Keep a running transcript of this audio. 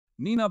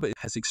Nienaber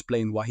has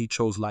explained why he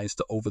chose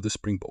Leinster over the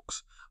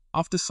Springboks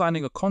after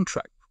signing a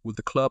contract with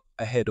the club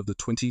ahead of the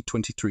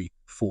 2023-4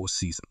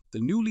 season. The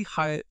newly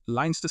hired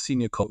Leinster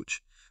senior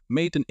coach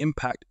made an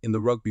impact in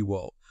the rugby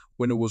world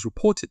when it was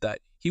reported that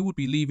he would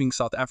be leaving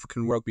South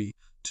African rugby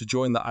to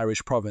join the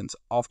Irish province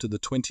after the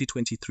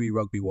 2023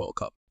 Rugby World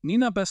Cup.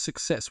 Nienaber's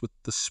success with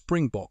the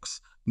Springboks,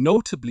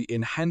 notably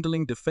in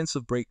handling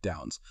defensive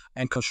breakdowns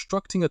and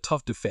constructing a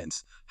tough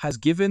defense, has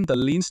given the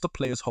Leinster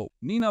players hope.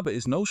 Nienaber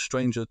is no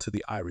stranger to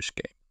the Irish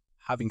game,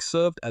 having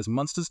served as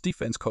Munster's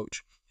defense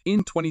coach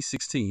in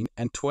 2016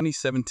 and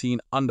 2017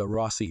 under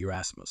Rossi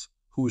Erasmus,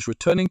 who is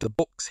returning to the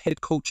Boks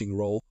head coaching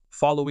role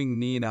following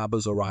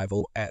Nienaber's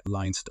arrival at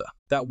Leinster.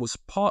 That was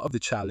part of the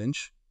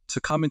challenge, to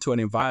come into an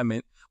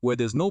environment where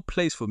there's no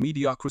place for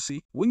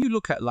mediocrity. When you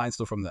look at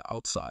Leinster from the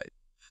outside,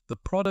 the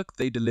product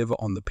they deliver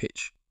on the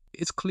pitch,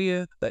 it's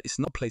clear that it's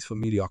no place for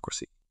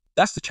mediocrity.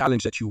 That's the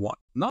challenge that you want.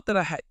 Not that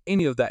I had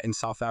any of that in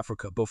South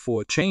Africa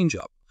before a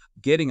change-up,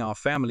 getting our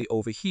family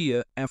over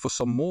here, and for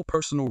some more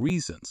personal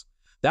reasons.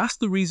 That's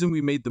the reason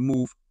we made the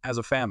move as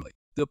a family.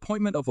 The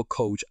appointment of a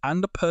coach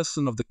and a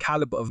person of the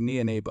caliber of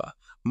Nienaber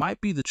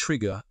might be the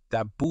trigger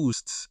that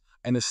boosts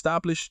an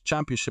established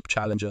championship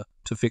challenger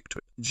to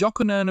victory. Jacques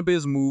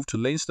Nienaber's move to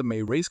Leinster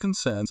may raise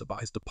concerns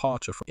about his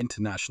departure from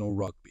international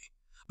rugby,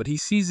 but he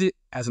sees it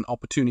as an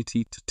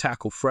opportunity to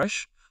tackle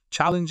fresh,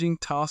 challenging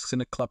tasks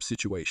in a club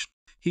situation.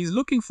 He's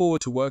looking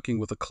forward to working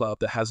with a club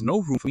that has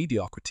no room for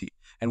mediocrity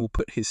and will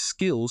put his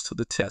skills to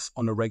the test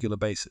on a regular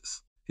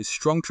basis. His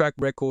strong track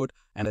record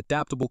and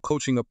adaptable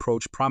coaching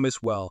approach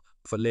promise well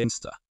for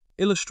Leinster,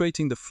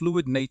 illustrating the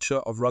fluid nature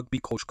of rugby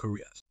coach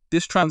careers.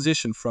 This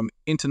transition from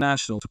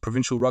international to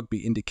provincial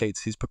rugby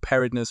indicates his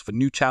preparedness for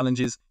new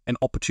challenges and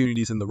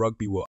opportunities in the rugby world.